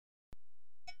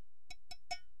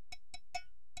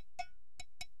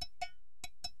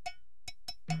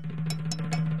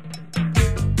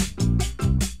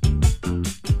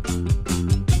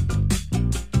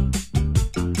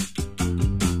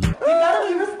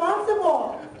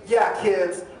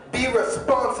kids, be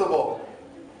responsible.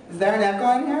 Is there an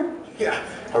echo in here? Yeah,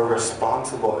 a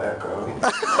responsible echo.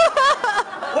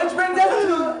 Which brings us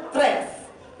to tres.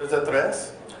 Is it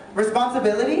tres?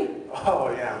 Responsibility?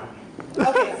 Oh, yeah.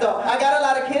 Okay, so I got a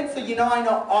lot of kids, so you know I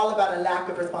know all about a lack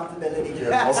of responsibility.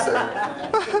 Yeah, I'll say.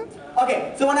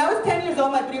 Okay, so when I was 10 years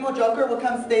old, my primo Joker would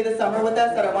come stay the summer with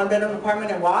us at our one-bedroom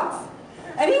apartment in Watts.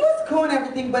 And he was cool and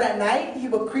everything, but at night, he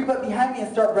would creep up behind me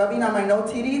and start rubbing on my no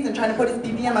titties and trying to put his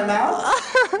pee-pee in my mouth.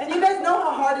 And you guys know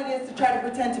how hard it is to try to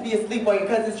pretend to be asleep while your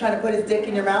cousin's trying to put his dick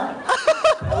in your mouth?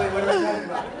 Oh wait, what am I talking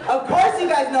about? Of course you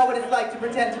guys know what it's like to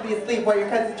pretend to be asleep while your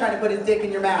cousin's trying to put his dick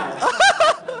in your mouth.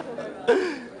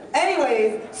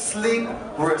 Anyways, sleep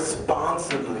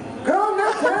responsibly. Girl, I'm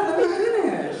not done. Let me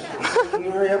finish. Can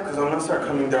you hurry up? Because I'm going to start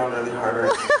coming down really hard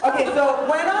right now. Okay, so it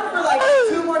went on for like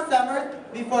 2 more summers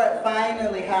before it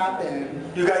finally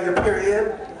happened. You got your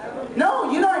period? No,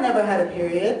 you know I never had a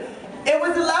period. It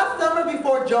was the last summer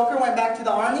before Joker went back to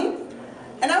the army.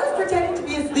 And I was pretending to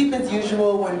be asleep as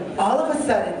usual when all of a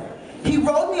sudden, he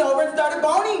rolled me over and started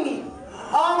boning me.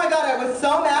 Oh my God, I was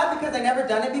so mad because I never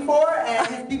done it before and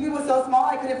his pee-pee was so small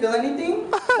I couldn't feel anything.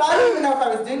 So I didn't even know if I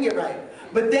was doing it right.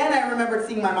 But then I remembered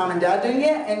seeing my mom and dad doing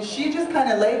it and she just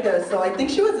kind of laid there, so I think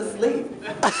she was asleep.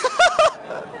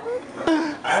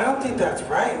 I don't think that's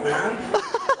right, man.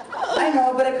 I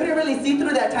know, but I couldn't really see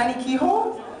through that tiny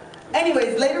keyhole.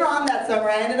 Anyways, later on that summer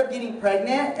I ended up getting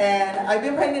pregnant and I've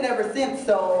been pregnant ever since,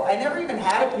 so I never even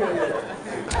had a period.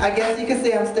 I guess you could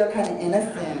say I'm still kind of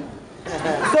innocent.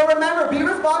 So remember, be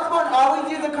responsible and always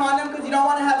use a condom because you don't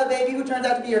want to have a baby who turns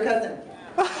out to be your cousin.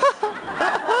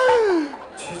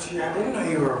 ChiCi, I didn't know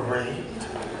you were raped.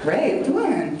 Raped?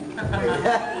 When?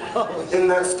 In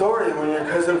that story, when your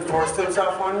cousin forced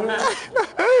himself on you?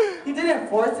 He didn't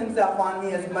force himself on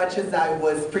me as much as I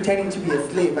was pretending to be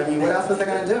asleep. I mean, what else was I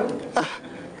going to do?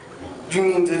 Do you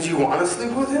mean, did you want to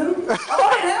sleep with him?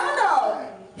 Oh, hell no!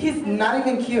 He's not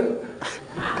even cute.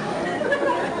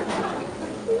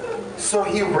 So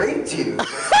he raped you?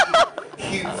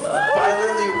 He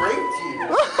violently raped you?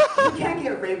 You can't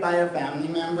get raped by a family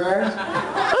member.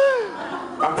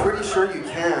 I'm pretty sure you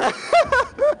can.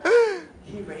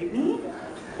 He raped me?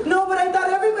 No, but I thought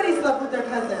everybody slept with their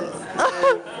cousins.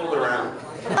 Fool around.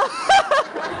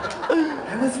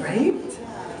 I was raped?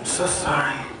 I'm so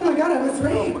sorry. Oh my God, I was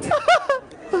raped.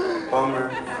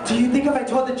 Bummer. Do you think if I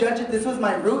told the judge that this was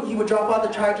my route, he would drop all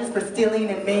the charges for stealing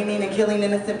and maiming and killing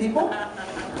innocent people?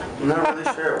 I'm not really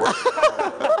sure it works.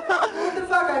 What the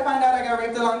fuck? I found out I got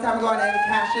raped a long time ago and I had to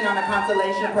cash in on a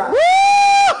consolation prize.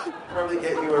 Probably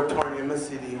get you a torn in the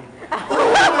city. I'm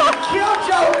gonna kill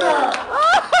Joker!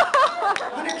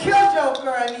 I'm gonna kill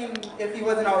Joker, I mean, if he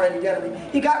wasn't already dead. I mean,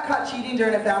 he got caught cheating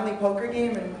during a family poker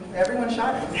game and everyone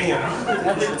shot him. Hey, I don't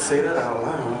think you should say that out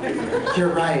loud. You're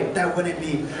right, that wouldn't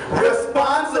be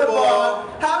responsible!